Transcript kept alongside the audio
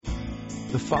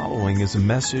The following is a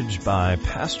message by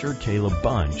Pastor Caleb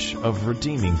Bunch of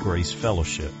Redeeming Grace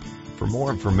Fellowship. For more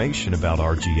information about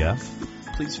RGF,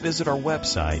 please visit our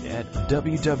website at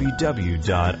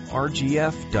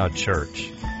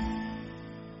www.rgf.church.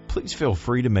 Please feel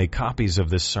free to make copies of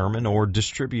this sermon or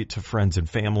distribute to friends and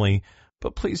family,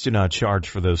 but please do not charge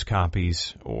for those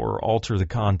copies or alter the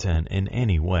content in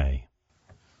any way.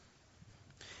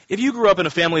 If you grew up in a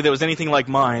family that was anything like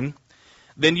mine,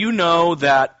 then you know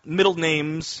that middle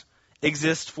names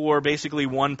exist for basically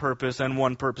one purpose and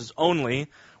one purpose only,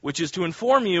 which is to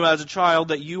inform you as a child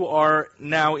that you are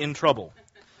now in trouble.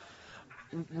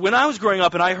 When I was growing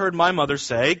up and I heard my mother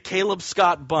say, Caleb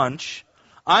Scott Bunch,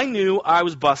 I knew I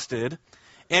was busted.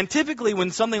 And typically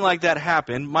when something like that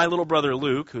happened, my little brother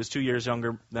Luke, who's 2 years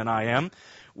younger than I am,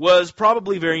 was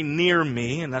probably very near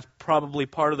me, and that's probably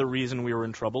part of the reason we were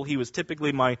in trouble. He was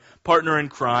typically my partner in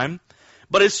crime.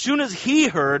 But as soon as he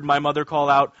heard my mother call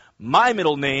out my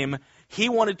middle name, he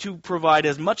wanted to provide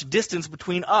as much distance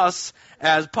between us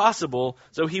as possible,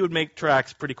 so he would make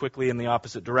tracks pretty quickly in the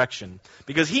opposite direction.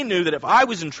 Because he knew that if I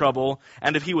was in trouble,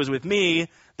 and if he was with me,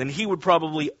 then he would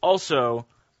probably also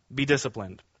be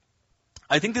disciplined.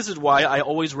 I think this is why I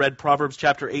always read Proverbs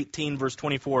chapter 18, verse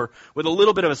 24, with a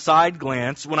little bit of a side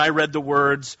glance when I read the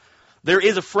words, there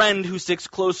is a friend who sticks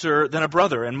closer than a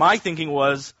brother. And my thinking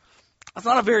was, that's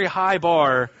not a very high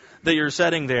bar that you're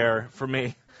setting there for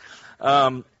me.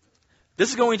 This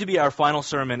is going to be our final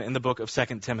sermon in the book of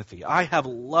 2 Timothy. I have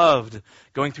loved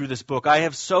going through this book. I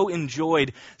have so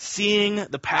enjoyed seeing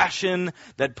the passion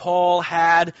that Paul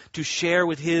had to share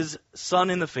with his son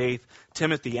in the faith,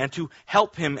 Timothy, and to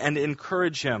help him and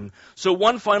encourage him. So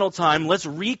one final time, let's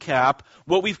recap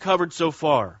what we've covered so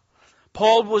far.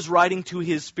 Paul was writing to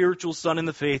his spiritual son in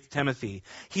the faith, Timothy.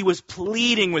 He was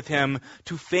pleading with him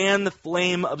to fan the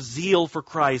flame of zeal for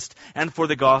Christ and for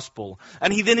the gospel.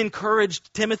 And he then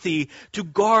encouraged Timothy to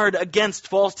guard against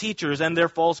false teachers and their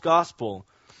false gospel.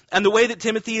 And the way that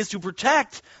Timothy is to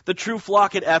protect the true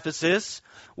flock at Ephesus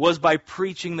was by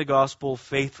preaching the gospel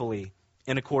faithfully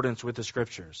in accordance with the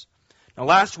Scriptures. Now,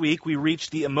 last week, we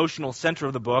reached the emotional center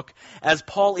of the book as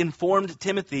Paul informed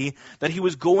Timothy that he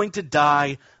was going to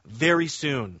die very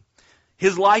soon.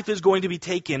 His life is going to be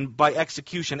taken by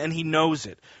execution, and he knows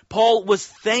it. Paul was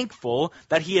thankful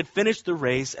that he had finished the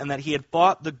race and that he had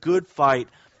fought the good fight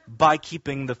by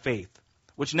keeping the faith,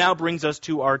 which now brings us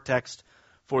to our text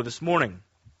for this morning.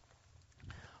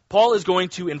 Paul is going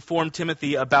to inform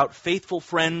Timothy about faithful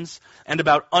friends and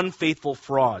about unfaithful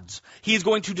frauds. He's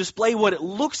going to display what it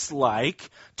looks like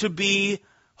to be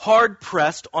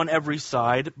hard-pressed on every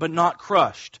side, but not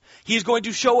crushed. He's going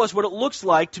to show us what it looks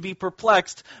like to be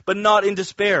perplexed, but not in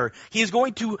despair. He's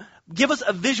going to give us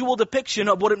a visual depiction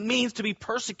of what it means to be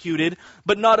persecuted,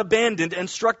 but not abandoned, and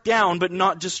struck down, but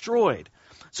not destroyed.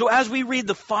 So as we read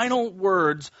the final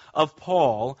words of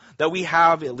Paul that we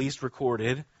have at least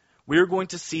recorded, we're going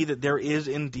to see that there is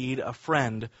indeed a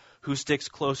friend who sticks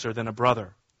closer than a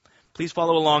brother. Please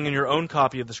follow along in your own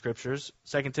copy of the Scriptures,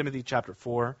 2 Timothy chapter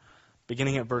 4,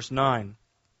 beginning at verse 9.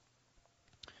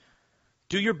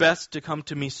 Do your best to come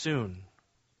to me soon.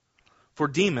 For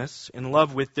Demas, in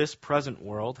love with this present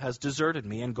world, has deserted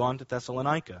me and gone to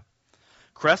Thessalonica.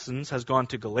 Crescens has gone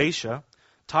to Galatia,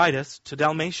 Titus to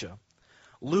Dalmatia.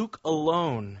 Luke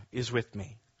alone is with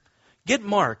me. Get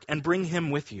Mark and bring him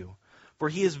with you, for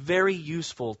he is very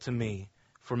useful to me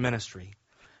for ministry.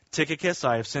 Tychicus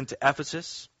I have sent to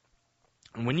Ephesus,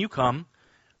 and when you come,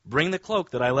 bring the cloak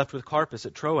that I left with Carpus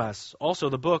at Troas, also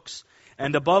the books,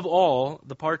 and above all,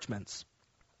 the parchments.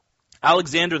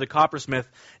 Alexander the coppersmith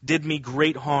did me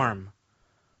great harm.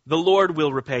 The Lord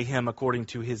will repay him according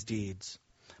to his deeds.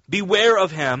 Beware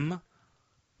of him.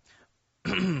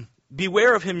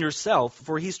 Beware of him yourself,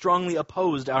 for he strongly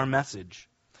opposed our message.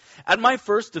 At my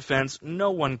first defense,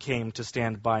 no one came to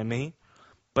stand by me,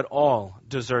 but all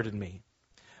deserted me.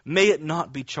 May it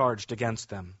not be charged against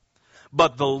them.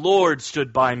 But the Lord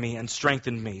stood by me and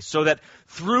strengthened me, so that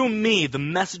through me the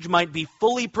message might be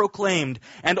fully proclaimed,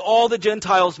 and all the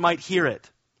Gentiles might hear it.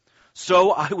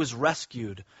 So I was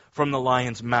rescued from the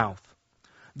lion's mouth.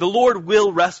 The Lord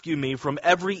will rescue me from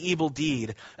every evil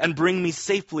deed, and bring me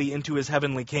safely into his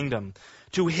heavenly kingdom.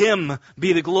 To him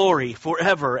be the glory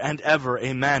forever and ever.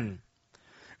 Amen.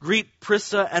 Greet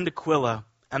Prisca and Aquila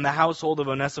and the household of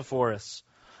Onesiphorus.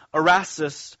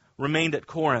 Erastus remained at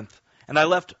Corinth, and I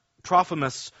left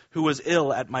Trophimus, who was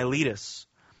ill at Miletus.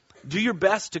 Do your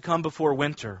best to come before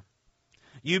winter.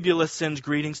 Eubulus sends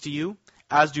greetings to you,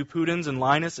 as do Pudens and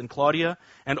Linus and Claudia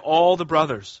and all the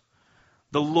brothers.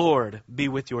 The Lord be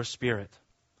with your spirit.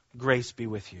 Grace be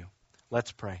with you.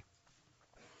 Let's pray.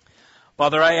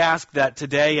 Father, I ask that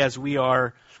today, as we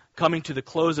are coming to the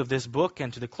close of this book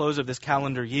and to the close of this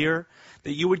calendar year,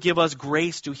 that you would give us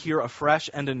grace to hear afresh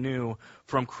and anew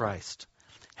from Christ.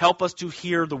 Help us to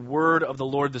hear the word of the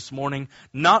Lord this morning,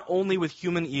 not only with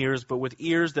human ears, but with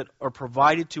ears that are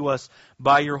provided to us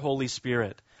by your Holy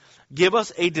Spirit. Give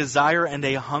us a desire and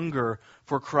a hunger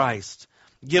for Christ.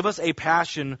 Give us a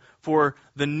passion for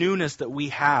the newness that we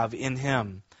have in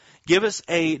Him. Give us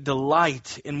a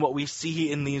delight in what we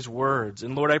see in these words.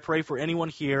 And Lord, I pray for anyone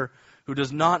here who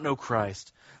does not know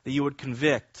Christ, that you would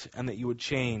convict and that you would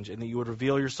change and that you would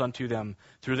reveal your Son to them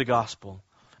through the gospel.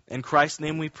 In Christ's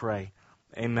name we pray.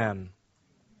 Amen.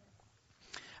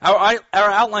 Our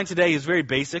outline today is very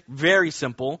basic, very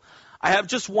simple. I have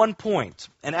just one point.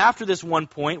 And after this one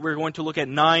point, we're going to look at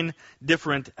 9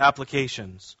 different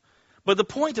applications. But the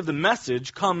point of the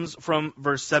message comes from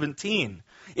verse 17.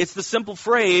 It's the simple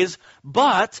phrase,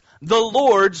 "But the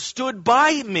Lord stood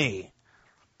by me."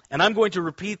 And I'm going to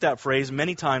repeat that phrase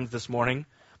many times this morning,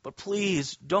 but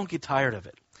please don't get tired of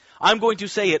it. I'm going to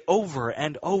say it over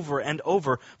and over and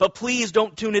over, but please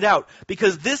don't tune it out,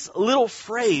 because this little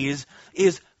phrase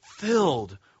is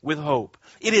filled with hope.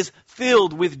 It is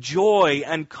filled with joy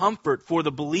and comfort for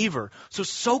the believer. So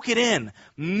soak it in,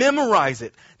 memorize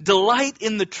it, delight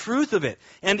in the truth of it.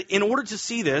 And in order to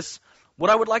see this,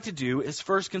 what I would like to do is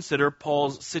first consider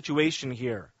Paul's situation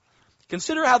here.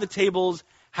 Consider how the tables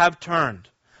have turned.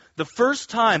 The first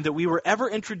time that we were ever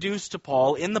introduced to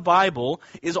Paul in the Bible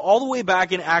is all the way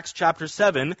back in Acts chapter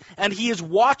 7, and he is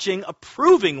watching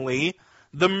approvingly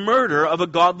the murder of a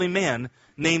godly man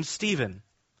named Stephen.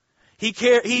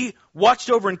 He watched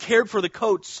over and cared for the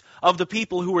coats of the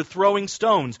people who were throwing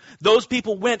stones. Those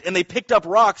people went and they picked up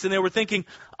rocks and they were thinking,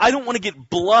 I don't want to get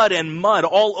blood and mud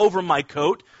all over my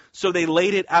coat. So they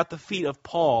laid it at the feet of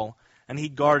Paul and he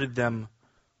guarded them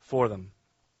for them.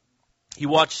 He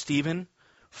watched Stephen,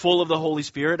 full of the Holy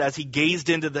Spirit, as he gazed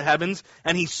into the heavens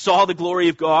and he saw the glory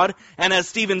of God. And as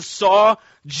Stephen saw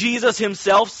Jesus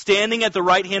himself standing at the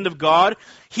right hand of God,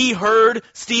 he heard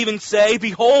Stephen say,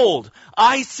 "Behold,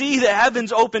 I see the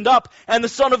heavens opened up and the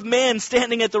Son of Man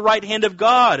standing at the right hand of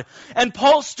God." And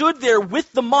Paul stood there with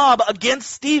the mob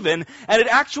against Stephen. And it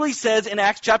actually says in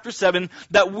Acts chapter 7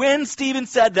 that when Stephen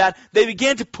said that, they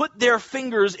began to put their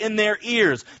fingers in their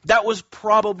ears. That was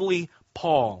probably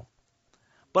Paul.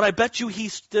 But I bet you he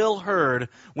still heard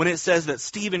when it says that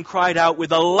Stephen cried out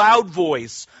with a loud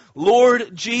voice,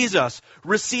 "Lord Jesus,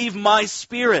 receive my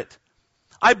spirit."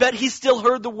 I bet he still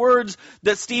heard the words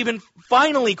that Stephen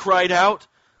finally cried out,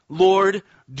 "Lord,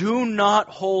 do not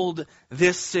hold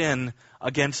this sin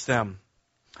against them."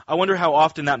 I wonder how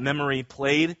often that memory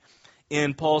played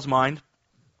in Paul's mind.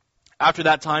 After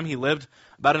that time, he lived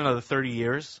about another 30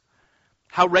 years.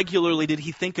 How regularly did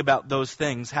he think about those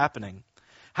things happening?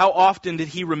 How often did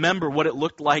he remember what it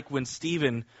looked like when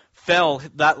Stephen fell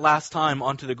that last time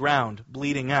onto the ground,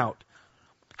 bleeding out?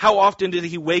 How often did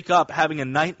he wake up having a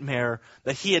nightmare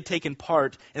that he had taken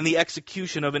part in the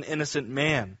execution of an innocent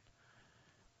man?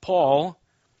 Paul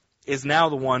is now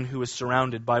the one who is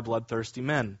surrounded by bloodthirsty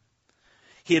men.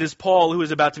 It is Paul who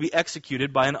is about to be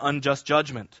executed by an unjust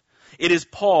judgment. It is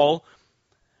Paul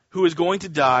who is going to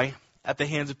die at the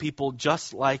hands of people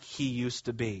just like he used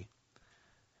to be.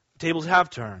 Tables have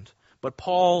turned, but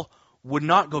Paul would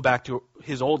not go back to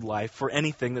his old life for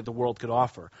anything that the world could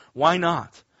offer. Why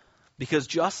not? Because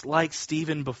just like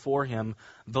Stephen before him,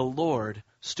 the Lord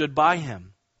stood by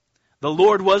him. The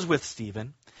Lord was with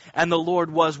Stephen, and the Lord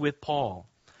was with Paul.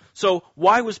 So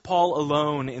why was Paul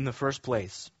alone in the first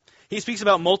place? He speaks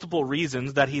about multiple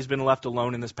reasons that he's been left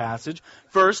alone in this passage.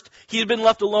 First, he had been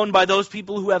left alone by those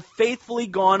people who have faithfully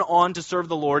gone on to serve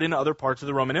the Lord in other parts of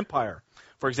the Roman Empire.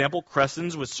 For example,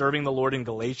 Crescens was serving the Lord in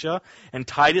Galatia, and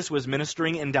Titus was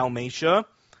ministering in Dalmatia.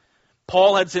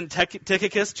 Paul had sent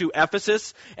Tychicus to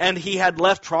Ephesus, and he had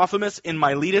left Trophimus in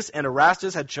Miletus, and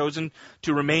Erastus had chosen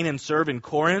to remain and serve in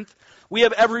Corinth. We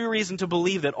have every reason to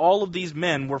believe that all of these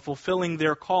men were fulfilling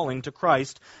their calling to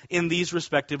Christ in these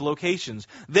respective locations.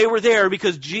 They were there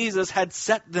because Jesus had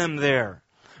set them there.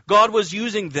 God was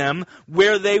using them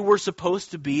where they were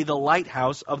supposed to be the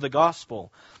lighthouse of the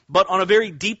gospel. But on a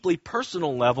very deeply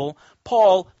personal level,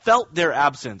 Paul felt their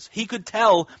absence. He could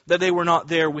tell that they were not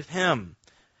there with him.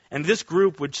 And this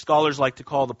group, which scholars like to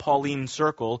call the Pauline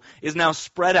Circle, is now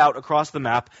spread out across the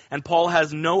map, and Paul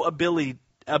has no ability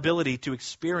to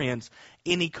experience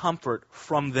any comfort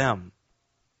from them.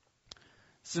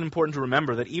 It's important to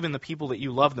remember that even the people that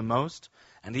you love the most,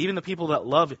 and even the people that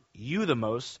love you the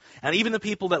most, and even the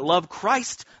people that love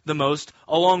Christ the most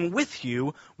along with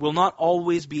you, will not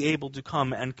always be able to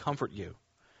come and comfort you.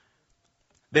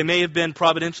 They may have been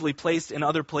providentially placed in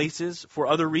other places for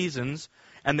other reasons,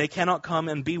 and they cannot come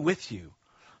and be with you.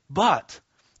 But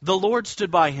the Lord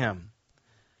stood by him.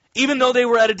 Even though they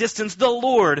were at a distance, the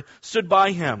Lord stood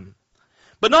by him.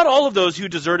 But not all of those who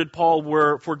deserted Paul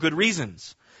were for good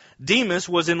reasons. Demas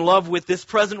was in love with this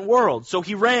present world, so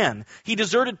he ran. He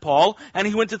deserted Paul, and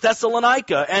he went to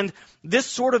Thessalonica. And this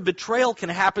sort of betrayal can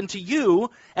happen to you,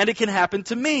 and it can happen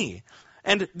to me.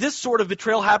 And this sort of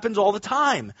betrayal happens all the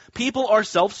time. People are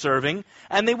self-serving,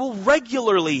 and they will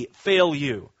regularly fail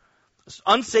you.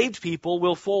 Unsaved people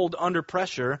will fold under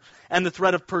pressure and the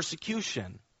threat of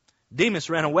persecution. Demas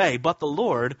ran away, but the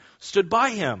Lord stood by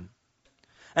him.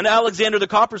 And Alexander the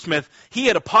coppersmith, he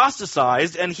had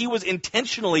apostatized, and he was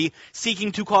intentionally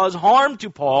seeking to cause harm to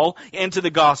Paul and to the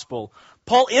gospel.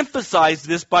 Paul emphasized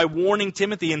this by warning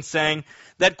Timothy and saying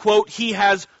that, quote, he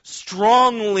has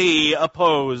strongly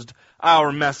opposed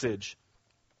our message.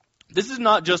 This is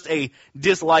not just a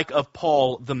dislike of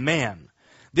Paul the man.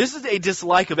 This is a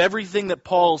dislike of everything that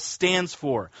Paul stands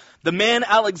for. The man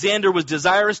Alexander was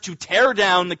desirous to tear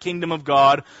down the kingdom of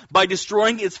God by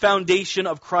destroying its foundation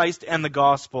of Christ and the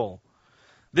gospel.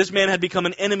 This man had become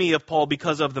an enemy of Paul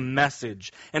because of the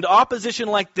message. And opposition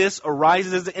like this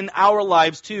arises in our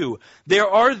lives too. There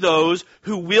are those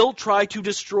who will try to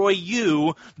destroy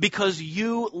you because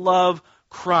you love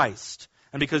Christ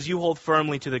and because you hold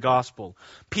firmly to the gospel.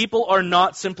 People are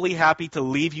not simply happy to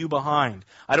leave you behind.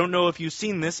 I don't know if you've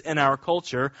seen this in our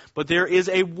culture, but there is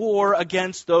a war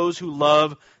against those who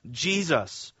love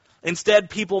Jesus. Instead,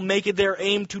 people make it their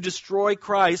aim to destroy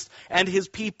Christ and his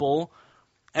people,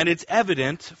 and it's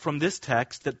evident from this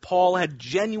text that Paul had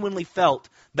genuinely felt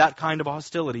that kind of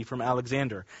hostility from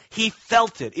Alexander. He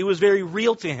felt it. It was very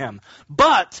real to him.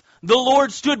 But the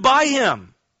Lord stood by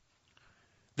him.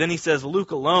 Then he says,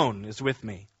 Luke alone is with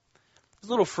me. This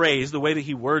little phrase, the way that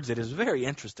he words it, is very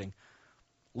interesting.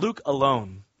 Luke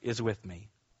alone is with me.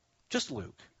 Just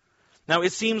Luke. Now,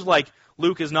 it seems like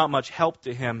Luke is not much help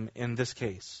to him in this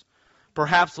case.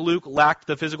 Perhaps Luke lacked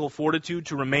the physical fortitude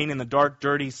to remain in the dark,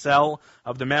 dirty cell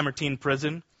of the Mamertine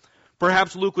prison.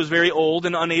 Perhaps Luke was very old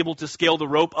and unable to scale the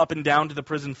rope up and down to the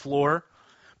prison floor.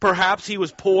 Perhaps he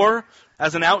was poor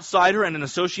as an outsider and an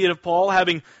associate of Paul,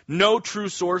 having no true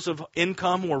source of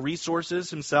income or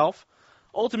resources himself.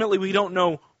 Ultimately, we don't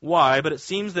know why, but it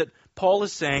seems that Paul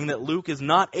is saying that Luke is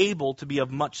not able to be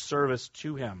of much service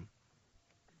to him.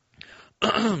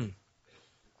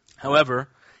 However,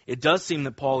 it does seem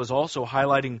that Paul is also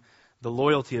highlighting the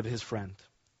loyalty of his friend.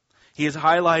 He is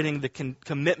highlighting the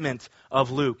commitment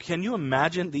of Luke. Can you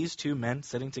imagine these two men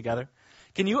sitting together?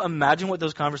 Can you imagine what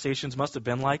those conversations must have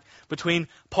been like between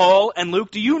Paul and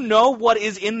Luke? Do you know what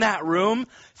is in that room?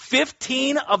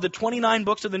 15 of the 29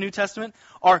 books of the New Testament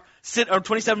or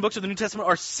 27 books of the New Testament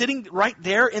are sitting right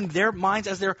there in their minds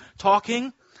as they're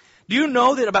talking. Do you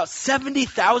know that about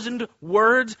 70,000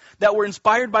 words that were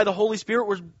inspired by the Holy Spirit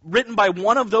were written by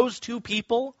one of those two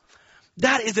people?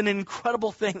 That is an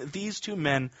incredible thing that these two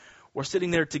men were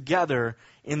sitting there together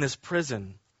in this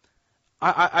prison.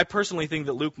 I personally think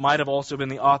that Luke might have also been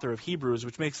the author of Hebrews,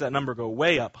 which makes that number go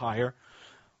way up higher.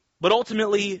 But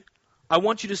ultimately, I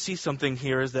want you to see something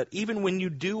here, is that even when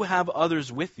you do have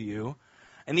others with you,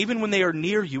 and even when they are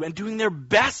near you and doing their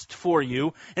best for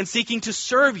you and seeking to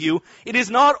serve you, it is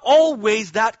not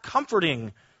always that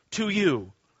comforting to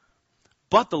you.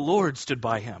 But the Lord stood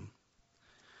by him.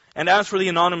 And as for the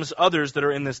anonymous others that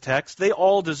are in this text, they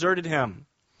all deserted him.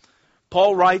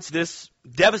 Paul writes this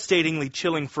devastatingly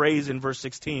chilling phrase in verse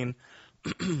 16.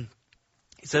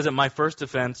 He says, at my first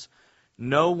offense,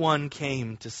 no one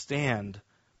came to stand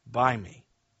by me.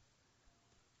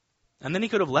 And then he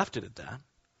could have left it at that.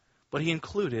 But he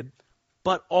included,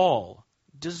 but all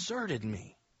deserted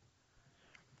me.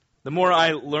 The more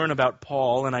I learn about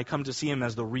Paul and I come to see him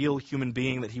as the real human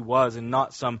being that he was and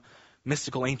not some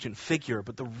mystical ancient figure,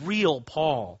 but the real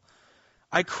Paul,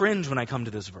 I cringe when I come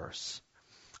to this verse.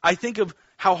 I think of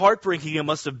how heartbreaking it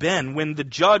must have been when the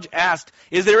judge asked,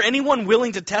 is there anyone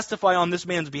willing to testify on this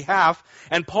man's behalf?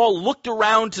 And Paul looked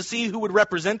around to see who would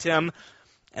represent him.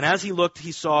 And as he looked,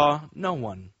 he saw no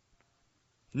one.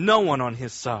 No one on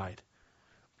his side.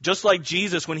 Just like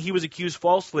Jesus, when he was accused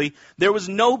falsely, there was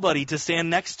nobody to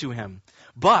stand next to him.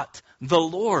 But the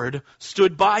Lord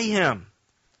stood by him.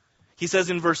 He says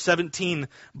in verse 17,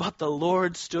 but the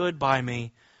Lord stood by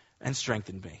me and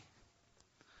strengthened me.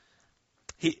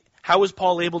 How was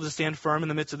Paul able to stand firm in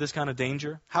the midst of this kind of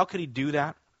danger? How could he do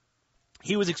that?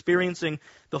 He was experiencing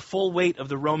the full weight of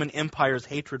the Roman Empire's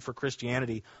hatred for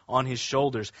Christianity on his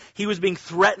shoulders. He was being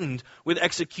threatened with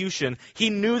execution. He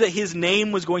knew that his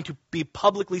name was going to be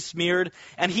publicly smeared,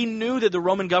 and he knew that the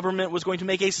Roman government was going to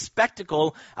make a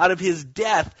spectacle out of his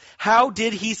death. How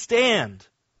did he stand?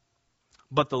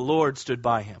 But the Lord stood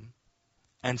by him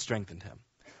and strengthened him.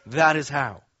 That is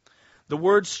how. The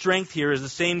word strength here is the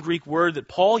same Greek word that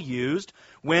Paul used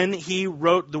when he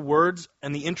wrote the words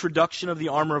and the introduction of the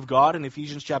armor of God in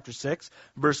Ephesians chapter 6,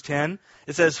 verse 10.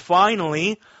 It says,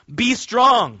 finally, be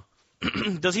strong.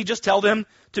 Does he just tell them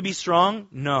to be strong?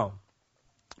 No.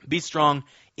 Be strong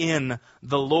in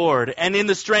the Lord. And in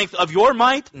the strength of your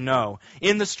might? No.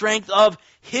 In the strength of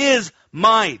His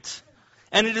might.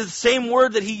 And it is the same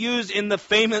word that he used in the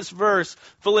famous verse,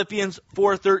 Philippians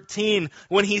 4:13,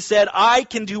 when he said, I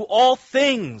can do all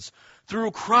things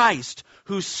through Christ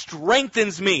who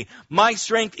strengthens me. My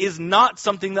strength is not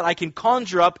something that I can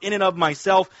conjure up in and of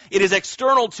myself. It is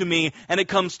external to me, and it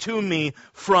comes to me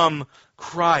from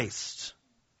Christ.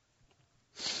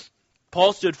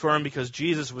 Paul stood firm because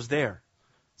Jesus was there,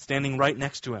 standing right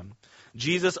next to him.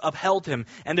 Jesus upheld him,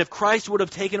 and if Christ would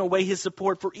have taken away his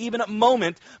support for even a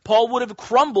moment, Paul would have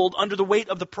crumbled under the weight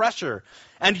of the pressure,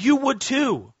 and you would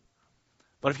too.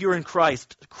 But if you're in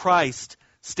Christ, Christ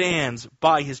stands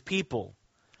by his people.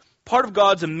 Part of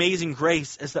God's amazing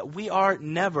grace is that we are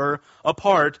never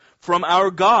apart from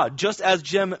our God, just as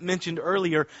Jim mentioned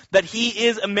earlier, that He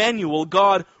is Emmanuel,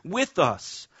 God with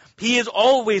us. He is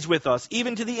always with us,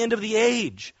 even to the end of the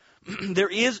age. There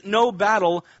is no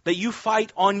battle that you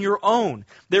fight on your own.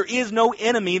 There is no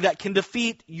enemy that can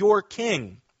defeat your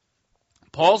king.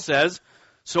 Paul says,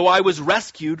 so I was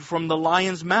rescued from the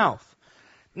lion's mouth.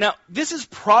 Now, this is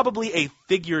probably a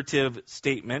figurative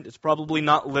statement. It's probably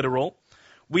not literal.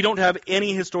 We don't have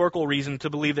any historical reason to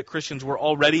believe that Christians were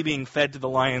already being fed to the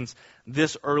lions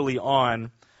this early on.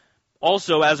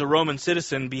 Also, as a Roman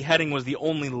citizen, beheading was the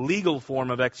only legal form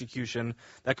of execution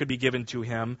that could be given to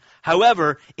him.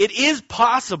 However, it is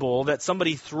possible that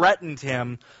somebody threatened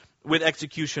him with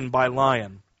execution by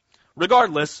lion.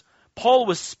 Regardless, Paul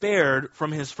was spared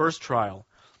from his first trial.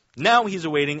 Now he's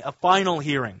awaiting a final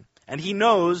hearing, and he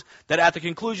knows that at the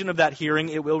conclusion of that hearing,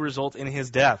 it will result in his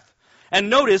death.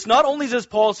 And notice, not only does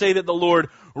Paul say that the Lord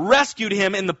rescued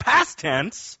him in the past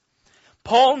tense,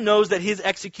 Paul knows that his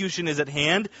execution is at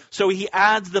hand, so he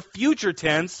adds the future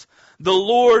tense, the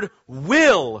Lord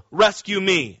will rescue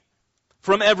me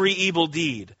from every evil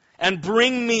deed and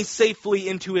bring me safely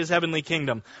into His heavenly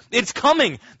kingdom. It's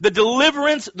coming. The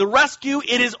deliverance, the rescue,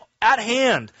 it is at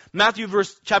hand. Matthew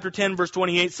chapter 10, verse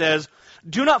 28 says,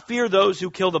 do not fear those who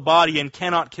kill the body and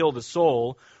cannot kill the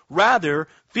soul. Rather,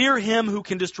 fear him who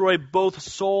can destroy both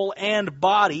soul and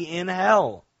body in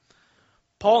hell.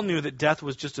 Paul knew that death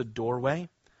was just a doorway.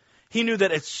 He knew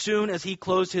that as soon as he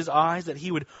closed his eyes, that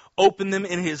he would open them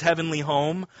in his heavenly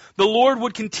home. The Lord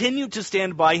would continue to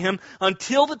stand by him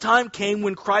until the time came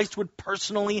when Christ would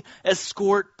personally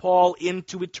escort Paul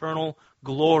into eternal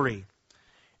glory.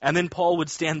 And then Paul would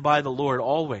stand by the Lord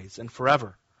always and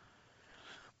forever.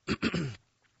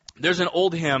 There's an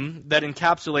old hymn that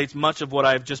encapsulates much of what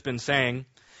I've just been saying.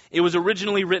 It was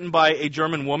originally written by a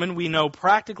German woman. We know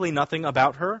practically nothing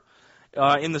about her.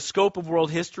 In the scope of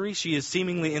world history, she is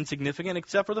seemingly insignificant,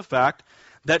 except for the fact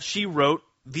that she wrote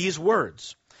these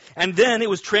words. And then it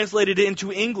was translated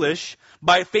into English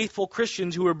by faithful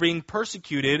Christians who were being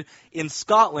persecuted in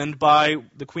Scotland by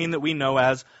the queen that we know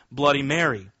as Bloody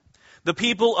Mary. The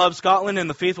people of Scotland and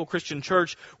the faithful Christian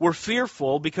church were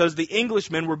fearful because the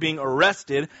Englishmen were being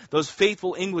arrested. Those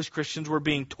faithful English Christians were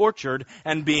being tortured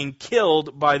and being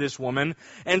killed by this woman.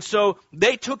 And so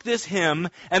they took this hymn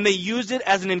and they used it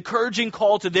as an encouraging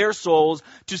call to their souls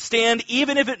to stand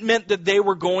even if it meant that they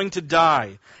were going to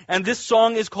die. And this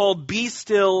song is called Be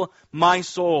Still, My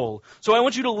Soul. So I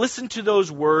want you to listen to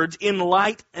those words in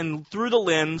light and through the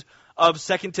lens of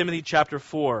 2 Timothy chapter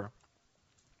 4.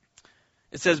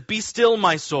 It says, be still,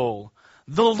 my soul.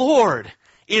 The Lord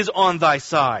is on thy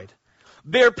side.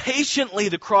 Bear patiently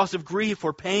the cross of grief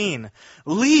or pain.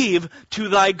 Leave to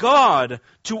thy God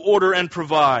to order and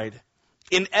provide.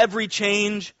 In every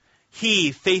change,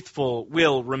 He faithful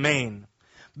will remain.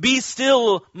 Be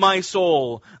still, my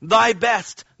soul. Thy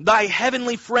best, thy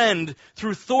heavenly friend,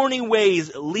 through thorny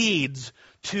ways leads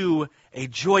to a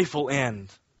joyful end.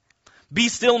 Be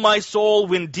still, my soul,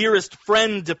 when dearest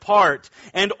friend depart,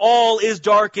 and all is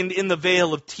darkened in the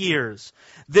vale of tears.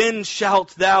 Then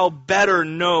shalt thou better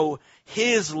know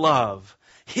His love,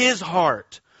 His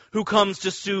heart, who comes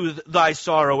to soothe thy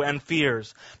sorrow and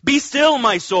fears. Be still,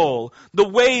 my soul, the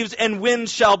waves and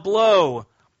winds shall blow.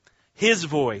 His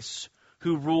voice,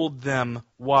 who ruled them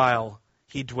while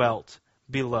He dwelt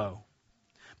below.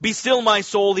 Be still, my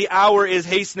soul, the hour is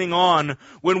hastening on,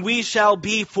 when we shall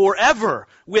be forever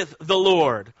with the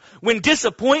Lord. When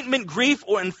disappointment, grief,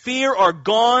 and fear are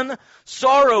gone,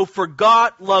 sorrow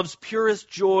forgot, love's purest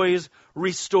joys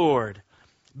restored.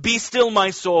 Be still,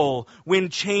 my soul, when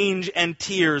change and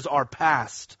tears are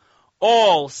past.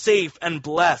 All safe and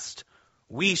blessed,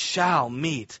 we shall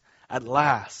meet at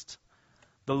last.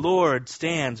 The Lord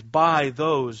stands by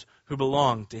those who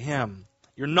belong to Him.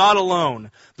 You're not alone.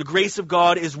 The grace of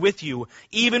God is with you.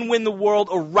 Even when the world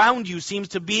around you seems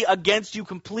to be against you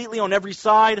completely on every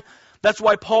side. That's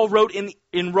why Paul wrote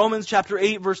in Romans chapter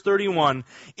 8, verse 31,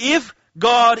 if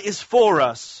God is for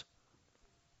us,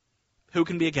 who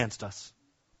can be against us?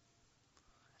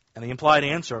 And the implied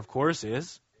answer, of course,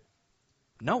 is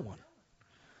no one.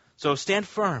 So stand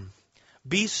firm.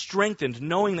 Be strengthened,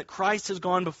 knowing that Christ has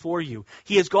gone before you.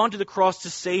 He has gone to the cross to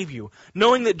save you.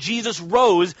 Knowing that Jesus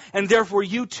rose, and therefore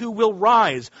you too will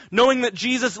rise. Knowing that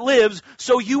Jesus lives,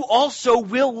 so you also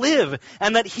will live.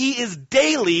 And that He is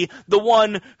daily the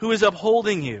one who is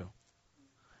upholding you.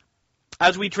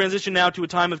 As we transition now to a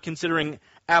time of considering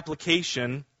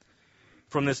application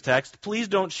from this text, please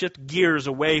don't shift gears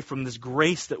away from this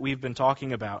grace that we've been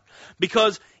talking about.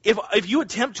 Because if you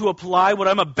attempt to apply what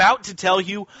I'm about to tell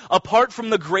you apart from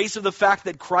the grace of the fact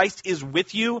that Christ is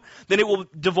with you, then it will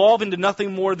devolve into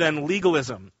nothing more than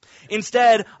legalism.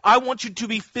 Instead, I want you to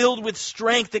be filled with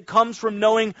strength that comes from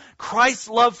knowing Christ's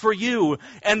love for you,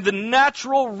 and the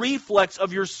natural reflex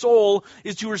of your soul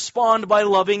is to respond by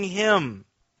loving Him.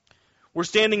 We're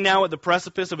standing now at the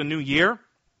precipice of a new year.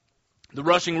 The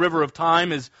rushing river of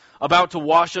time is about to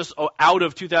wash us out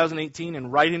of 2018 and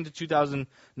right into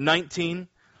 2019.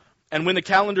 And when the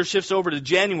calendar shifts over to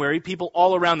January, people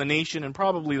all around the nation and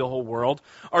probably the whole world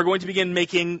are going to begin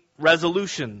making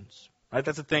resolutions. Right?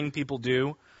 That's a thing people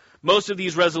do. Most of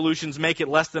these resolutions make it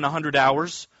less than 100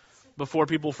 hours before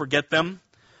people forget them.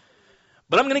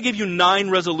 But I'm going to give you 9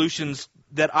 resolutions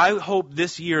that I hope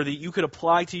this year that you could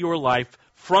apply to your life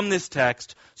from this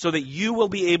text so that you will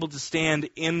be able to stand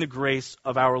in the grace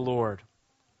of our Lord.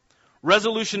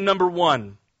 Resolution number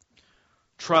 1,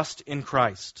 trust in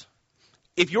Christ.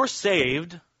 If you're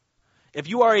saved, if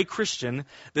you are a Christian,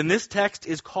 then this text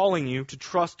is calling you to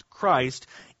trust Christ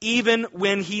even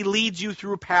when He leads you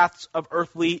through paths of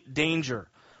earthly danger,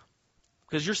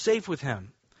 because you're safe with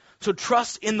Him. So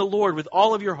trust in the Lord with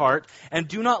all of your heart, and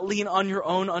do not lean on your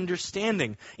own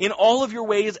understanding. In all of your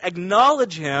ways,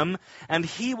 acknowledge Him, and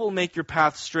He will make your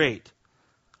path straight.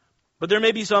 But there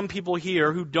may be some people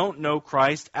here who don't know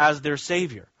Christ as their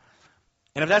Savior.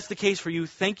 And if that's the case for you,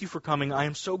 thank you for coming. I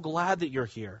am so glad that you're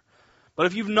here. But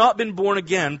if you've not been born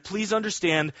again, please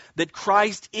understand that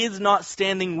Christ is not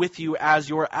standing with you as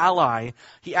your ally.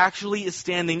 He actually is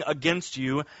standing against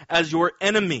you as your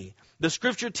enemy. The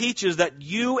Scripture teaches that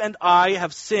you and I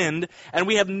have sinned, and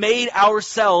we have made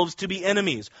ourselves to be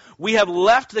enemies. We have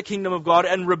left the kingdom of God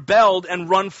and rebelled and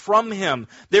run from Him.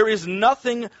 There is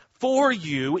nothing for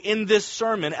you in this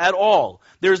sermon at all.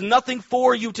 There is nothing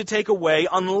for you to take away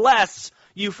unless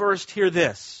you first hear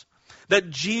this: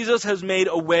 that Jesus has made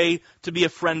a way to be a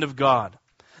friend of God.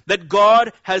 That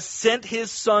God has sent His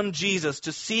Son Jesus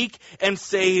to seek and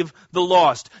save the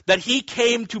lost. That He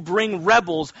came to bring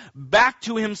rebels back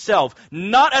to Himself,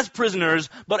 not as prisoners,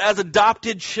 but as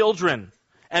adopted children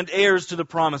and heirs to the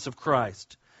promise of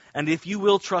Christ. And if you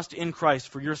will trust in Christ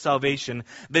for your salvation,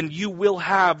 then you will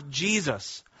have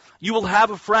Jesus. You will have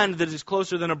a friend that is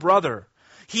closer than a brother.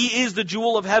 He is the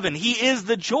jewel of heaven. He is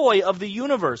the joy of the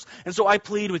universe. And so I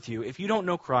plead with you, if you don't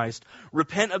know Christ,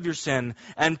 repent of your sin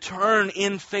and turn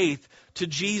in faith to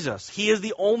Jesus. He is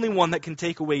the only one that can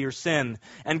take away your sin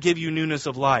and give you newness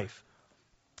of life.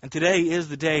 And today is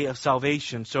the day of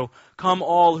salvation. So come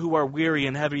all who are weary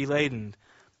and heavy laden.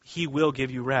 He will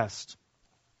give you rest.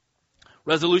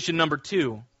 Resolution number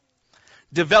 2,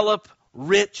 develop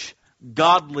rich,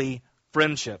 godly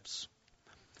friendships.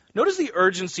 Notice the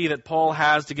urgency that Paul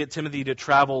has to get Timothy to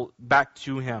travel back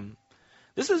to him.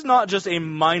 This is not just a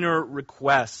minor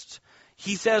request.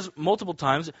 He says multiple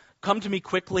times, come to me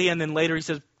quickly, and then later he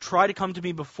says, try to come to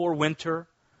me before winter.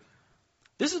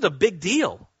 This is a big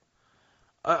deal.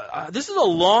 This is a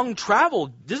long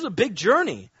travel. This is a big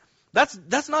journey.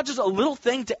 That's not just a little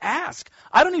thing to ask.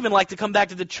 I don't even like to come back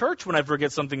to the church when I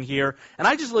forget something here, and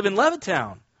I just live in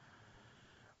Levittown.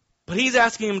 But he's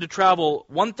asking him to travel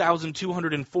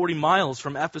 1,240 miles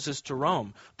from Ephesus to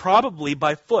Rome, probably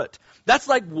by foot. That's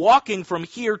like walking from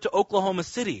here to Oklahoma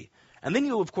City. And then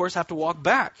you, of course, have to walk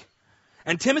back.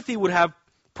 And Timothy would have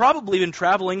probably been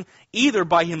traveling either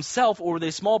by himself or with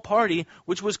a small party,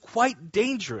 which was quite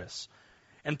dangerous.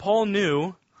 And Paul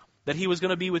knew that he was going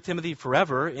to be with Timothy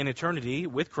forever in eternity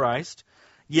with Christ,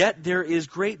 yet there is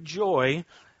great joy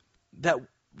that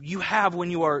you have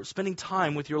when you are spending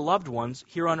time with your loved ones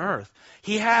here on earth.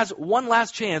 He has one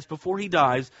last chance before he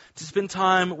dies to spend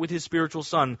time with his spiritual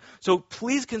son. So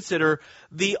please consider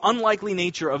the unlikely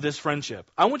nature of this friendship.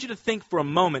 I want you to think for a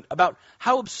moment about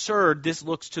how absurd this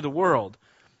looks to the world.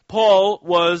 Paul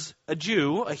was a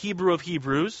Jew, a Hebrew of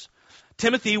Hebrews.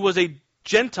 Timothy was a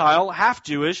Gentile, half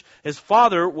Jewish. His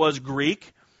father was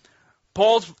Greek.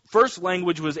 Paul's first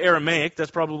language was Aramaic.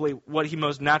 That's probably what he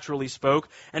most naturally spoke.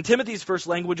 And Timothy's first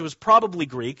language was probably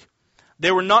Greek.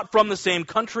 They were not from the same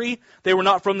country. They were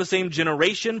not from the same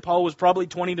generation. Paul was probably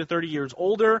 20 to 30 years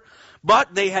older.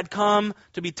 But they had come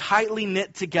to be tightly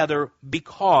knit together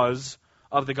because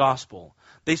of the gospel.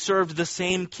 They served the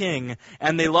same king,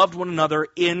 and they loved one another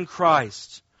in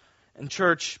Christ. And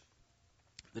church,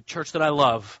 the church that I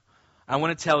love, I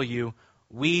want to tell you,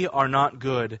 we are not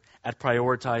good at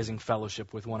prioritizing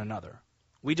fellowship with one another.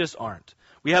 We just aren't.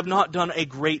 We have not done a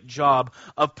great job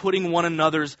of putting one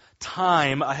another's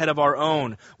time ahead of our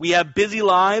own. We have busy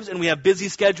lives and we have busy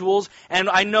schedules, and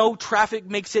I know traffic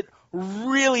makes it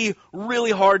really,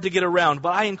 really hard to get around,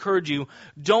 but I encourage you,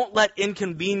 don't let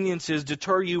inconveniences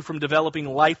deter you from developing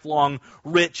lifelong,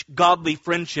 rich, godly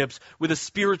friendships with a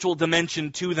spiritual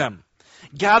dimension to them.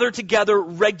 Gather together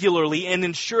regularly and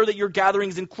ensure that your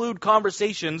gatherings include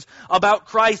conversations about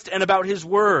Christ and about His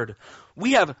Word.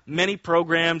 We have many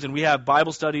programs, and we have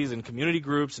Bible studies and community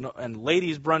groups and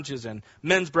ladies' brunches and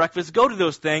men's breakfasts. Go to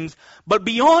those things. But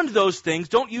beyond those things,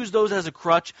 don't use those as a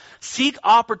crutch. Seek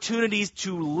opportunities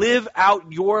to live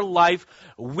out your life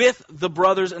with the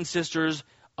brothers and sisters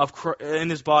in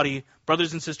His body,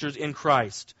 brothers and sisters in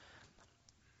Christ.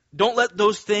 Don't let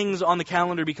those things on the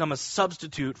calendar become a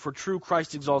substitute for true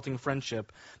Christ-exalting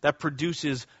friendship that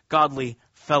produces godly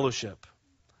fellowship.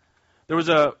 There was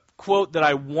a quote that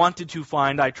I wanted to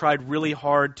find. I tried really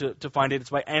hard to find it.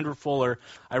 It's by Andrew Fuller.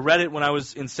 I read it when I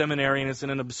was in seminary, and it's in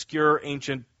an obscure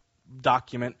ancient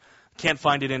document. Can't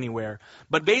find it anywhere.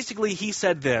 But basically, he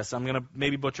said this. I'm going to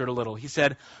maybe butcher it a little. He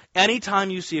said, anytime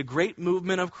you see a great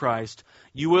movement of Christ,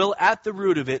 you will, at the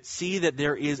root of it, see that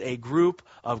there is a group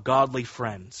of godly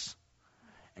friends.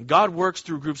 And God works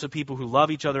through groups of people who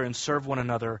love each other and serve one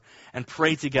another and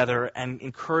pray together and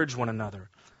encourage one another.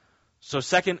 So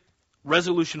second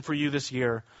resolution for you this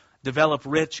year, develop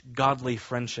rich, godly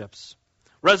friendships.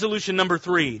 Resolution number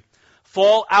 3,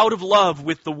 fall out of love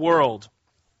with the world.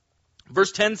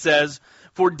 Verse 10 says,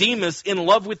 for Demas, in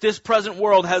love with this present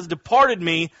world, has deserted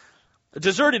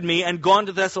me, and gone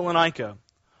to Thessalonica.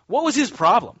 What was his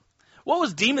problem? What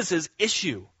was Demas's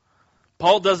issue?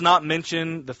 Paul does not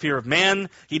mention the fear of man.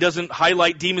 He doesn't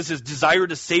highlight Demas's desire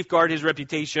to safeguard his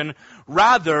reputation.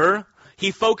 Rather,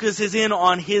 he focuses in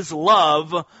on his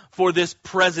love for this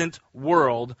present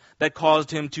world that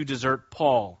caused him to desert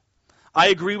Paul. I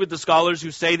agree with the scholars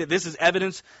who say that this is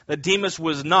evidence that Demas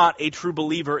was not a true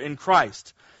believer in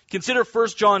Christ. Consider 1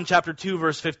 John chapter 2,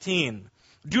 verse 15.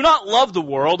 Do not love the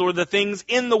world or the things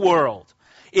in the world.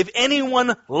 If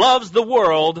anyone loves the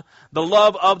world, the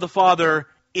love of the Father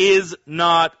is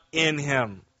not in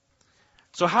him.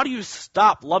 So how do you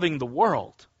stop loving the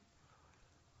world?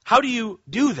 How do you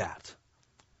do that?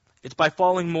 It's by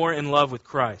falling more in love with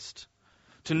Christ.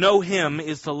 To know Him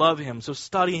is to love Him. So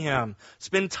study Him.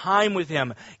 Spend time with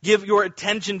Him. Give your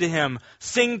attention to Him.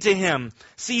 Sing to Him.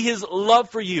 See His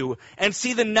love for you. And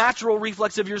see the natural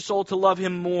reflex of your soul to love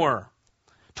Him more.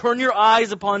 Turn your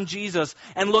eyes upon Jesus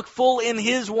and look full in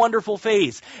His wonderful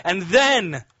face. And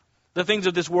then the things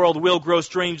of this world will grow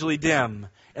strangely dim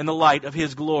in the light of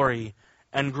His glory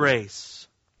and grace.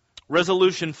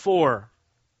 Resolution 4.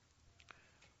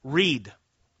 Read.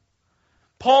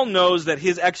 Paul knows that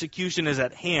his execution is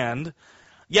at hand,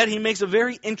 yet he makes a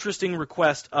very interesting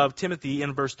request of Timothy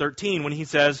in verse 13 when he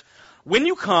says, when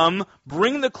you come,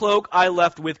 bring the cloak I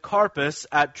left with Carpus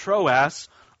at Troas,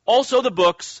 also the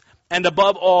books, and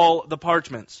above all, the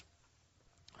parchments.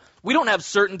 We don't have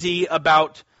certainty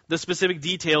about the specific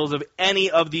details of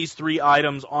any of these 3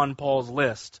 items on Paul's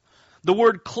list. The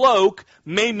word cloak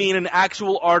may mean an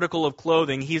actual article of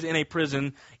clothing. He's in a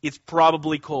prison. It's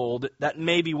probably cold. That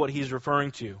may be what he's referring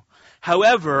to.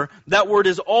 However, that word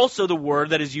is also the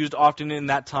word that is used often in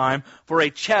that time for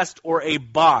a chest or a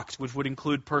box, which would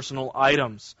include personal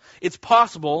items. It's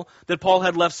possible that Paul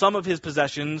had left some of his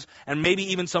possessions and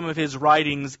maybe even some of his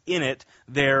writings in it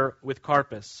there with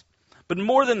Carpus. But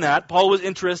more than that, Paul was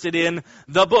interested in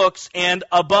the books and,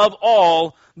 above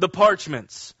all, the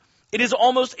parchments. It is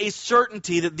almost a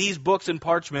certainty that these books and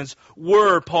parchments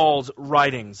were Paul's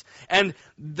writings. And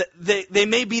they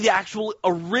may be the actual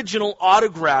original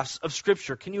autographs of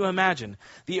Scripture. Can you imagine?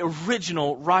 The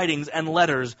original writings and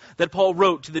letters that Paul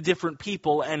wrote to the different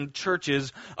people and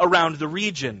churches around the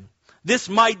region. This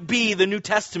might be the New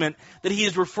Testament that he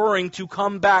is referring to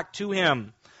come back to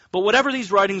him. But whatever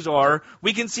these writings are,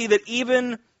 we can see that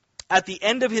even at the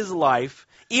end of his life,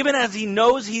 even as he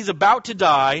knows he's about to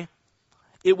die,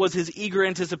 it was his eager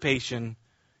anticipation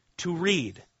to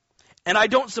read. And I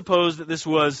don't suppose that this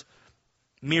was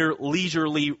mere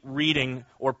leisurely reading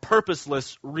or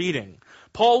purposeless reading.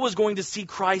 Paul was going to see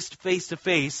Christ face to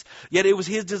face, yet it was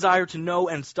his desire to know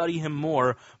and study him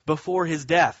more before his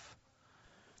death.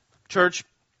 Church,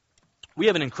 we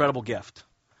have an incredible gift.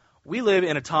 We live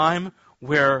in a time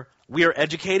where we are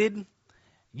educated.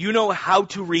 You know how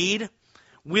to read.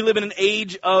 We live in an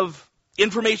age of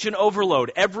information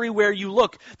overload. Everywhere you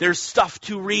look, there's stuff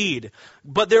to read.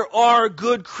 But there are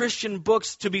good Christian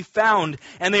books to be found,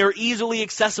 and they are easily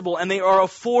accessible, and they are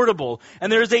affordable.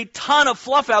 And there's a ton of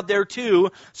fluff out there too,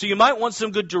 so you might want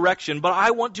some good direction. But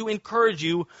I want to encourage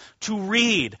you to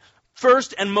read.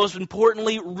 First and most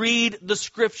importantly, read the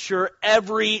Scripture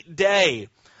every day.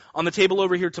 On the table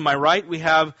over here to my right, we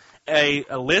have a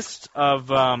list of,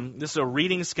 this is a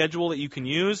reading schedule that you can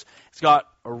use. It's got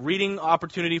a reading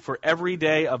opportunity for every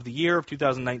day of the year of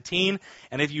 2019.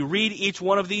 And if you read each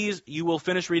one of these, you will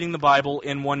finish reading the Bible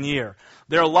in 1 year.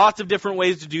 There are lots of different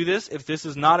ways to do this. If this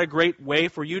is not a great way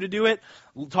for you to do it,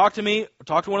 talk to me,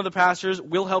 talk to one of the pastors.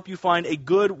 We'll help you find a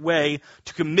good way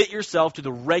to commit yourself to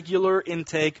the regular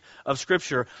intake of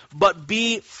Scripture. But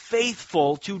be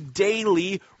faithful to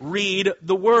daily read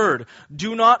the Word.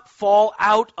 Do not fall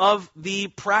out of the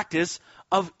practice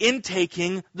of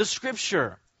intaking the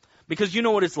Scripture. Because you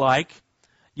know what it's like.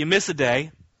 You miss a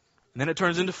day, and then it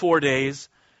turns into 4 days,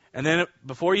 and then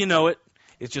before you know it,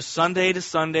 it's just Sunday to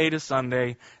Sunday to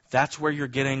Sunday. That's where you're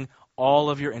getting all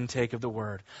of your intake of the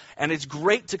Word. And it's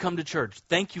great to come to church.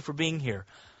 Thank you for being here.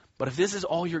 But if this is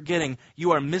all you're getting,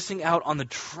 you are missing out on the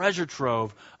treasure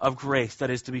trove of grace that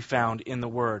is to be found in the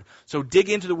Word. So dig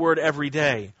into the Word every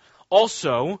day.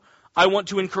 Also, I want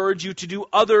to encourage you to do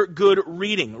other good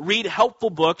reading. Read helpful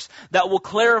books that will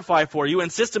clarify for you and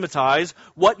systematize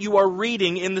what you are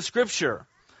reading in the Scripture.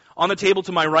 On the table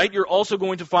to my right, you're also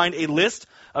going to find a list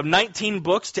of 19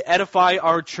 books to edify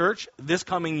our church this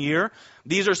coming year.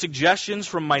 These are suggestions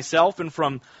from myself and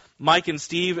from Mike and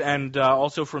Steve and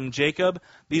also from Jacob.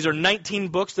 These are 19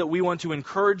 books that we want to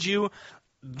encourage you.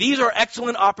 These are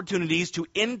excellent opportunities to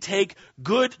intake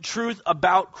good truth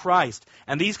about Christ.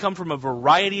 And these come from a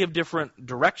variety of different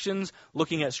directions,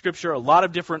 looking at Scripture, a lot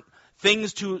of different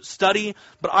things to study.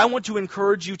 But I want to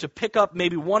encourage you to pick up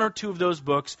maybe 1 or 2 of those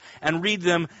books and read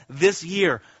them this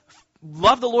year.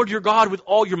 Love the Lord your God with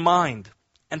all your mind.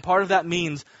 And part of that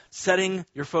means setting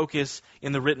your focus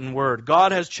in the written Word.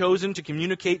 God has chosen to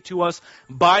communicate to us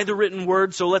by the written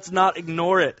Word, so let's not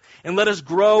ignore it. And let us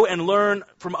grow and learn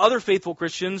from other faithful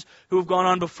Christians who have gone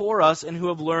on before us and who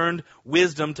have learned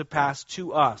wisdom to pass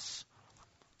to us.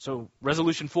 So,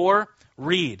 resolution 4,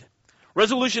 read.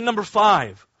 Resolution number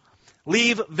 5,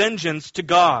 leave vengeance to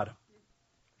God.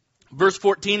 Verse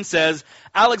 14 says,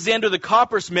 Alexander the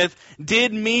coppersmith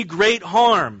did me great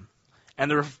harm.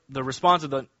 And the response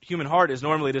of the human heart is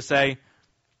normally to say,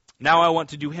 now I want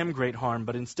to do him great harm.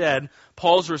 But instead,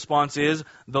 Paul's response is,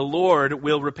 the Lord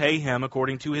will repay him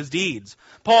according to his deeds.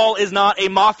 Paul is not a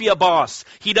mafia boss.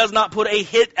 He does not put a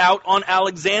hit out on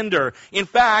Alexander. In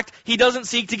fact, he doesn't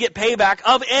seek to get payback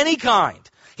of any kind.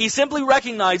 He simply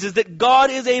recognizes that God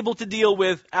is able to deal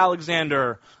with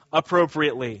Alexander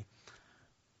appropriately.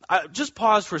 Just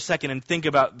pause for a second and think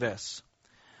about this.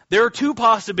 There are 2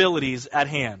 possibilities at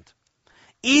hand.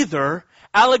 Either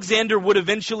Alexander would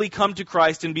eventually come to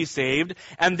Christ and be saved,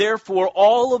 and therefore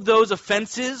all of those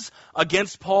offenses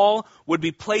against Paul would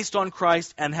be placed on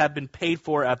Christ and have been paid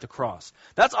for at the cross.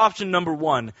 That's option number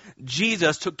 1.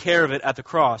 Jesus took care of it at the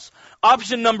cross.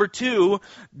 Option number 2,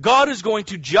 God is going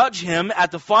to judge him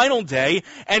at the final day,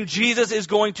 and Jesus is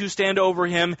going to stand over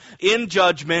him in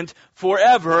judgment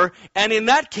forever, and in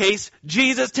that case,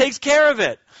 Jesus takes care of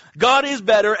it. God is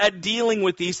better at dealing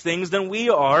with these things than we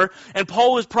are, and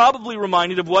Paul was probably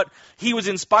reminded of what he was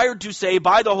inspired to say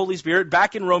by the Holy Spirit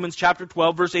back in Romans chapter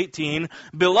 12, verse 18,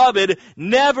 Beloved,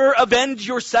 never avenge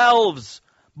yourselves,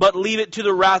 but leave it to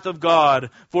the wrath of God,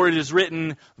 for it is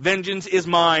written, Vengeance is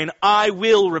mine, I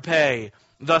will repay,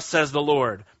 thus says the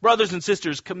Lord. Brothers and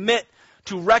sisters, commit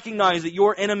to recognize that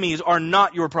your enemies are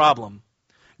not your problem.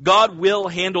 God will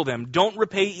handle them. Don't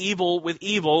repay evil with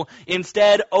evil.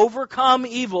 Instead, overcome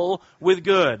evil with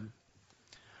good.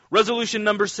 Resolution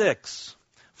number 6,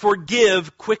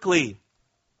 forgive quickly.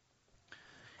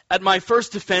 At my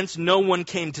first offense, no one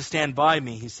came to stand by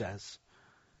me, he says,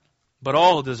 but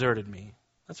all deserted me.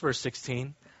 That's verse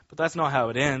 16. But that's not how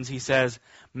it ends. He says,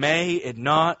 may it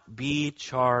not be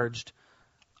charged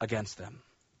against them.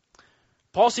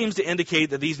 Paul seems to indicate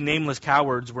that these nameless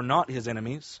cowards were not his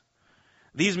enemies.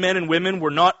 These men and women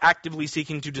were not actively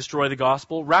seeking to destroy the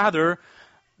gospel. Rather,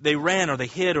 they ran or they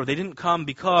hid or they didn't come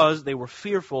because they were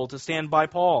fearful to stand by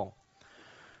Paul.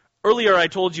 Earlier I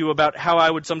told you about how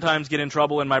I would sometimes get in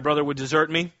trouble and my brother would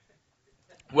desert me.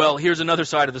 Well, here's another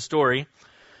side of the story.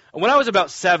 When I was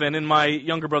about 7 and my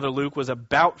younger brother Luke was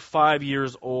about 5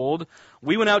 years old,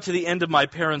 we went out to the end of my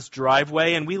parents'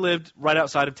 driveway, and we lived right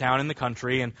outside of town in the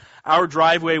country, and our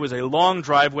driveway was a long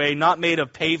driveway, not made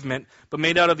of pavement, but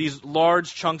made out of these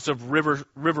large chunks of river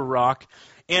rock.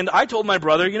 And I told my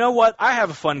brother, you know what, I have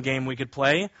a fun game we could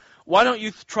play. Why don't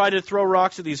you try to throw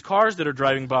rocks at these cars that are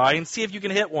driving by and see if you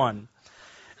can hit one?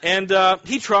 And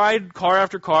he tried car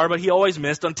after car, but he always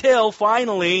missed until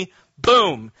finally,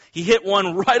 boom, he hit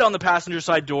one right on the passenger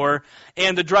side door,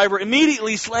 and the driver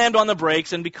immediately slammed on the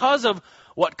brakes, and because of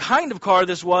what kind of car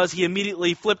this was, he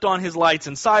immediately flipped on his lights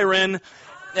and siren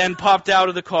and popped out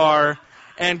of the car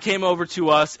and came over to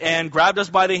us and grabbed us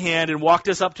by the hand and walked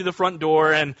us up to the front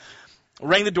door and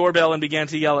rang the doorbell and began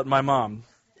to yell at my mom.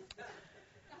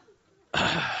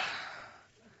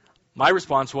 My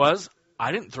response was,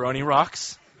 I didn't throw any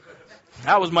rocks.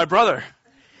 That was my brother.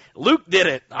 Luke did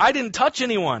it. I didn't touch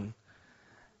anyone.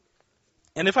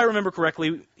 And if I remember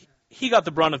correctly, he got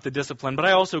the brunt of the discipline, but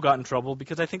I also got in trouble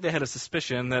because I think they had a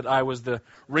suspicion that I was the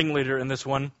ringleader in this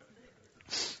one.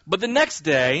 But the next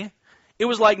day, it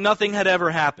was like nothing had ever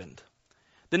happened.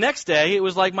 The next day, it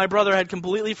was like my brother had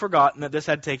completely forgotten that this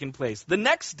had taken place. The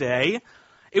next day,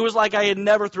 it was like I had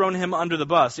never thrown him under the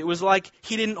bus. It was like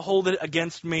he didn't hold it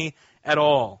against me at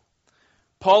all.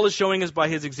 Paul is showing us by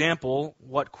his example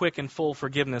what quick and full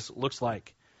forgiveness looks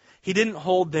like. He didn't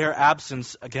hold their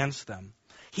absence against them.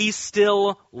 He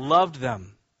still loved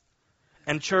them.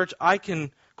 And church, I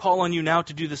can call on you now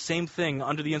to do the same thing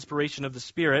under the inspiration of the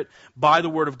Spirit by the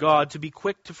Word of God, to be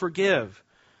quick to forgive.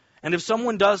 And if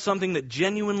someone does something that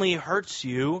genuinely hurts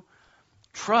you,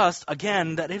 trust,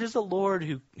 again, that it is the Lord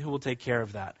who will take care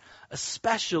of that,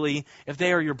 especially if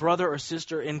they are your brother or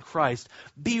sister in Christ.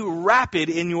 Be rapid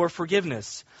in your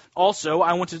forgiveness. Also,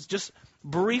 I want to just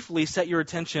briefly set your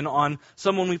attention on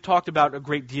someone we've talked about a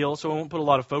great deal, so I won't put a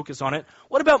lot of focus on it.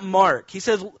 What about Mark? He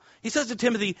says to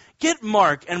Timothy, get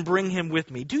Mark and bring him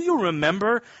with me. Do you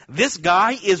remember this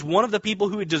guy is one of the people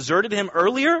who had deserted him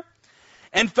earlier?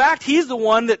 In fact, he's the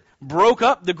one that broke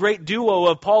up the great duo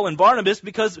of Paul and Barnabas,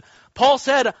 because Paul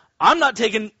said, I'm not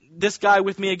taking this guy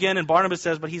with me again. And Barnabas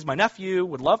says, but he's my nephew,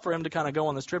 would love for him to kind of go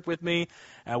on this trip with me,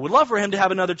 would love for him to have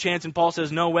another chance. And Paul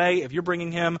says, no way, if you're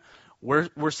bringing him,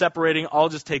 we're separating, I'll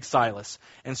just take Silas.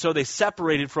 And so they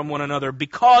separated from one another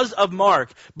because of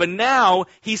Mark. But now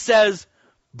he says,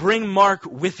 bring Mark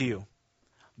with you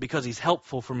because he's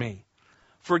helpful for me.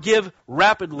 Forgive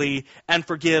rapidly and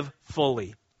forgive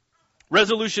fully.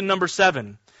 Resolution number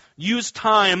 7, use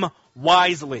time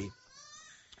wisely.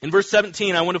 In verse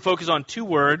 17, I want to focus on 2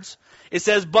 words. It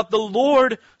says, but the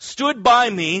Lord stood by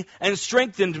me and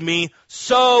strengthened me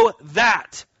so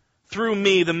that through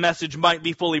me the message might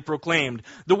be fully proclaimed.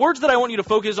 The words that I want you to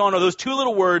focus on are those 2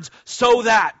 little words, so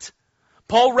that.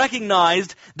 Paul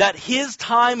recognized that his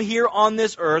time here on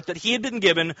this earth that he had been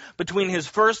given between his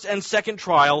first and second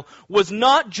trial was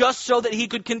not just so that he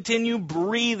could continue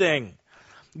breathing.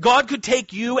 God could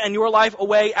take you and your life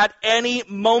away at any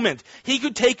moment. He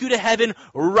could take you to heaven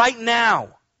right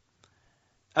now.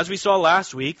 As we saw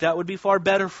last week, that would be far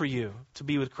better for you to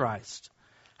be with Christ.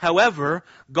 However,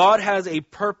 God has a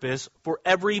purpose for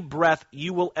every breath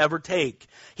you will ever take.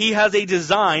 He has a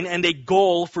design and a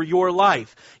goal for your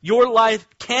life. Your life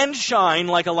can shine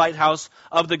like a lighthouse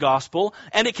of the gospel,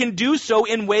 and it can do so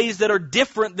in ways that are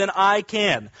different than I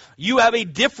can. You have a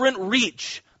different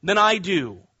reach than I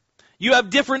do. You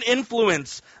have different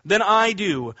influence than I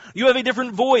do. You have a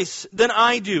different voice than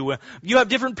I do. You have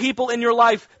different people in your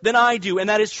life than I do. And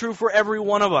that is true for every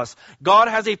one of us. God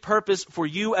has a purpose for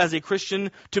you as a Christian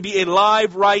to be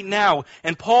alive right now.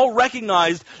 And Paul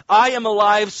recognized, I am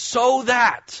alive so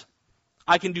that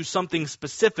I can do something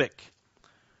specific.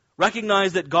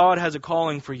 Recognize that God has a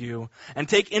calling for you and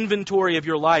take inventory of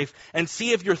your life and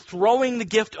see if you're throwing the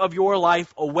gift of your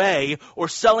life away or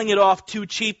selling it off too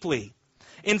cheaply.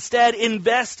 Instead,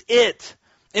 invest it.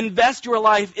 Invest your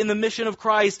life in the mission of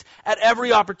Christ at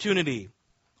every opportunity.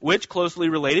 Which, closely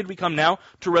related, we come now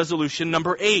to resolution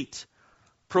number 8.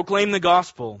 Proclaim the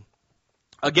gospel.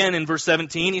 Again, in verse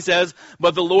 17, he says,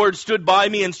 "But the Lord stood by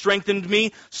me and strengthened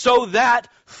me, so that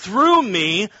through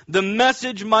me the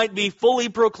message might be fully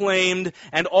proclaimed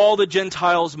and all the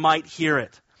Gentiles might hear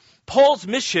it." Paul's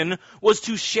mission was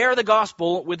to share the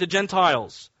gospel with the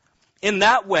Gentiles. In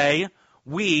that way,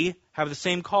 we have the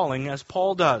same calling as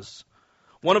Paul does.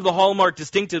 One of the hallmark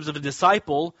distinctives of a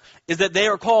disciple is that they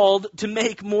are called to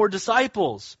make more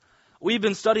disciples. We've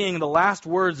been studying the last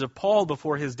words of Paul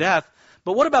before his death,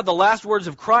 but what about the last words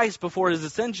of Christ before his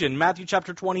ascension? Matthew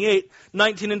chapter 28,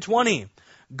 19 and 20.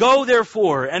 "Go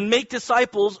therefore and make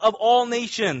disciples of all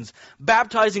nations,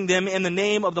 baptizing them in the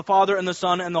name of the Father and the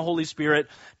Son and the Holy Spirit,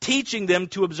 teaching them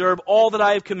to observe all that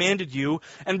I have commanded you.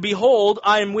 And behold,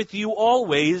 I am with you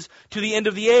always to the end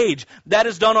of the age." That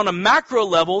is done on a macro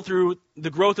level through the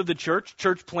growth of the church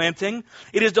planting.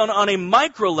 It is done on a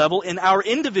micro level in our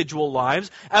individual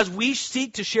lives as we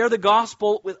seek to share the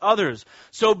gospel with others.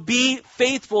 So be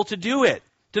faithful to do it.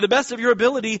 To the best of your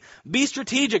ability, be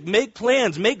strategic, make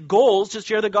plans, make goals to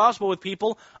share the gospel with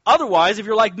people. Otherwise, if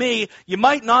you're like me, you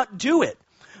might not do it.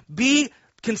 Be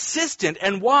consistent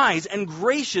and wise and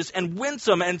gracious and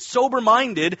winsome and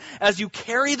sober-minded as you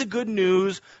carry the good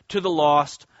news to the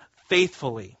lost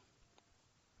faithfully.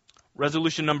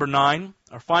 Resolution number 9,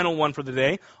 our final one for the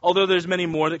day, although there's many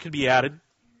more that could be added.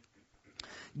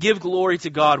 Give glory to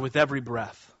God with every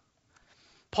breath.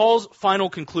 Paul's final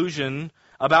conclusion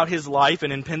about his life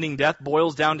and impending death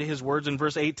boils down to his words in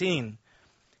verse 18.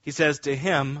 He says, "To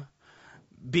him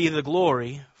be the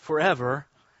glory forever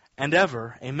and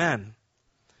ever. Amen."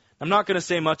 I'm not going to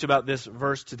say much about this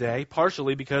verse today,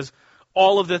 partially because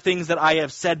all of the things that I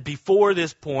have said before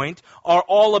this point are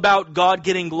all about God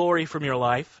getting glory from your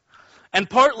life. And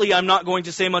partly I'm not going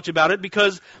to say much about it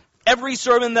because every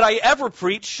sermon that I ever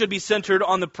preach should be centered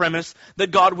on the premise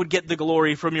that God would get the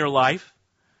glory from your life.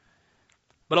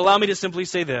 But allow me to simply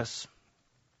say this.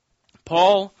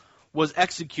 Paul was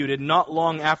executed not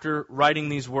long after writing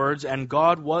these words, and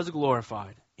God was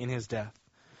glorified in his death.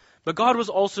 But God was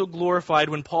also glorified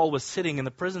when Paul was sitting in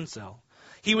the prison cell.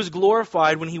 He was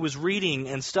glorified when he was reading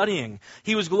and studying.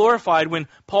 He was glorified when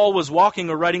Paul was walking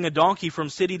or riding a donkey from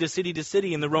city to city to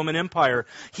city in the Roman Empire.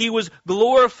 He was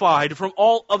glorified from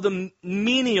all of the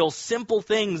menial, simple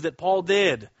things that Paul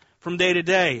did from day to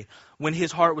day when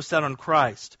his heart was set on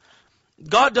Christ.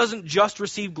 God doesn't just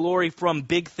receive glory from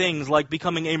big things like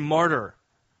becoming a martyr.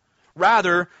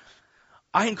 Rather,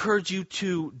 I encourage you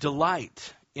to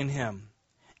delight in Him,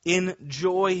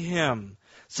 enjoy Him,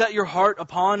 set your heart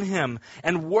upon Him,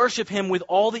 and worship Him with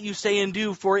all that you say and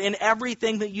do, for in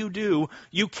everything that you do,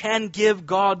 you can give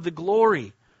God the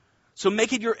glory. So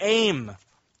make it your aim,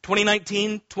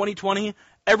 2019, 2020,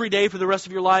 every day for the rest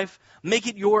of your life. Make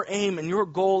it your aim and your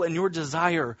goal and your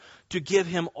desire to give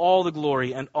Him all the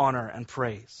glory and honor and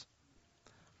praise.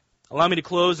 Allow me to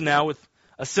close now with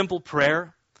a simple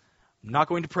prayer. I'm not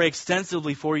going to pray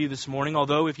extensively for you this morning,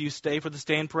 although if you stay for the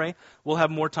stay and pray, we'll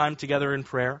have more time together in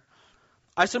prayer.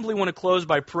 I simply want to close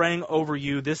by praying over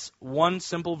you this one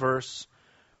simple verse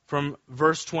from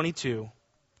verse 22.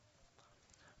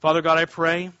 Father God, I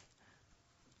pray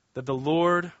that the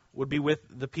Lord would be with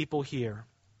the people here.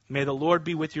 May the Lord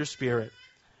be with your spirit.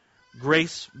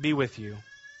 Grace be with you.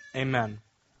 Amen.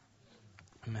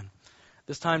 Amen.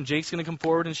 This time, Jake's going to come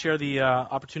forward and share the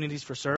opportunities for service.